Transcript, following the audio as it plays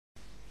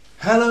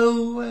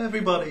Hello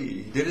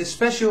everybody! Dit is a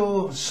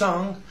special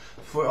song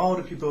for all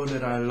the people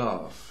that I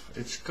love.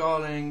 It's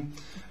calling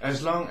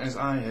As Long As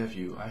I Have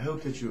You. I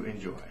hope that you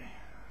enjoy.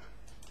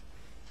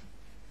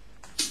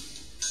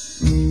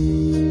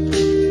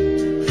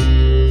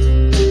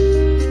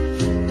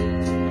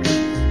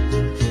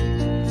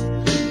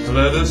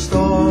 Let the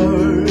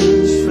stars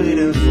fade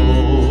and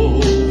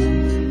fall,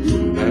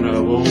 and I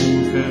won't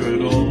care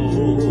at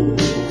all,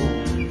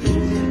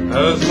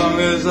 as long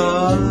as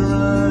I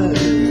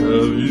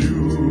have you.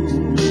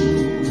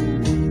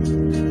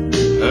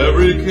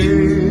 Every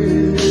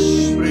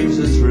kiss brings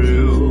a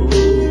thrill,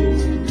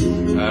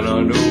 and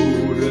I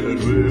know that it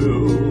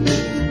will,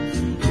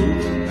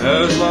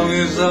 as long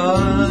as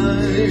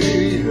I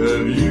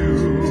have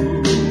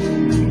you.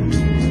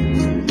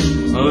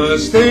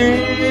 Let's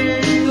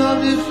think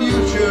of the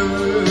future,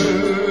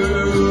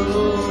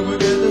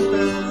 forget the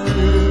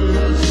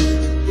past.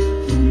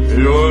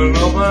 You're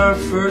not my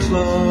first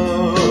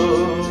love,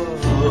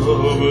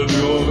 but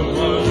you're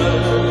my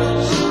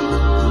last.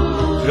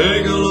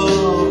 Take a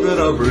love that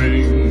I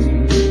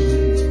bring,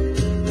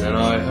 and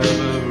I have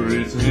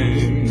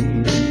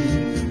everything,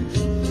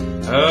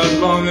 as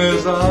long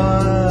as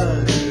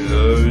I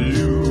have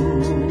you.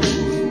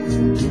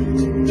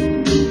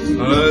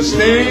 Let's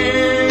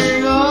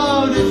think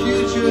of the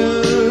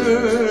future,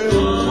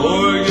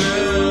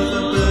 forget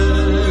the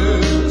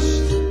past.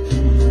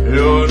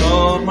 You're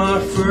not my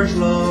first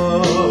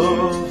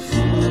love,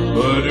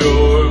 but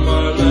you're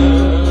my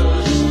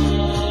last.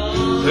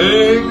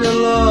 Take the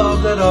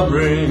love that I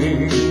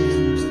bring,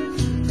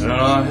 and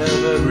I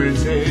have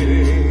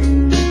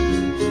everything,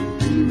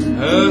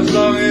 as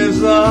long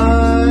as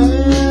I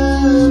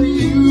have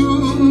you.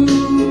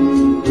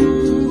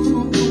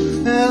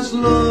 As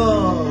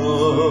long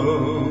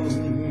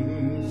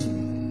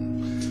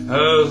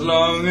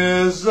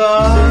as I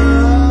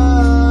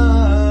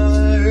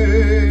have you.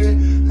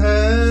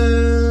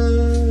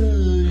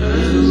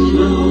 As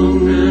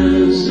long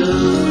as I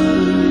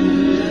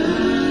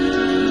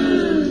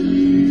have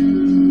you.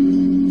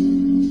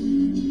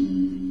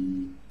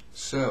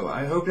 So,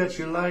 I hope that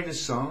you like the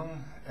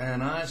song,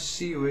 and I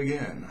see you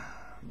again.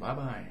 Bye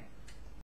bye.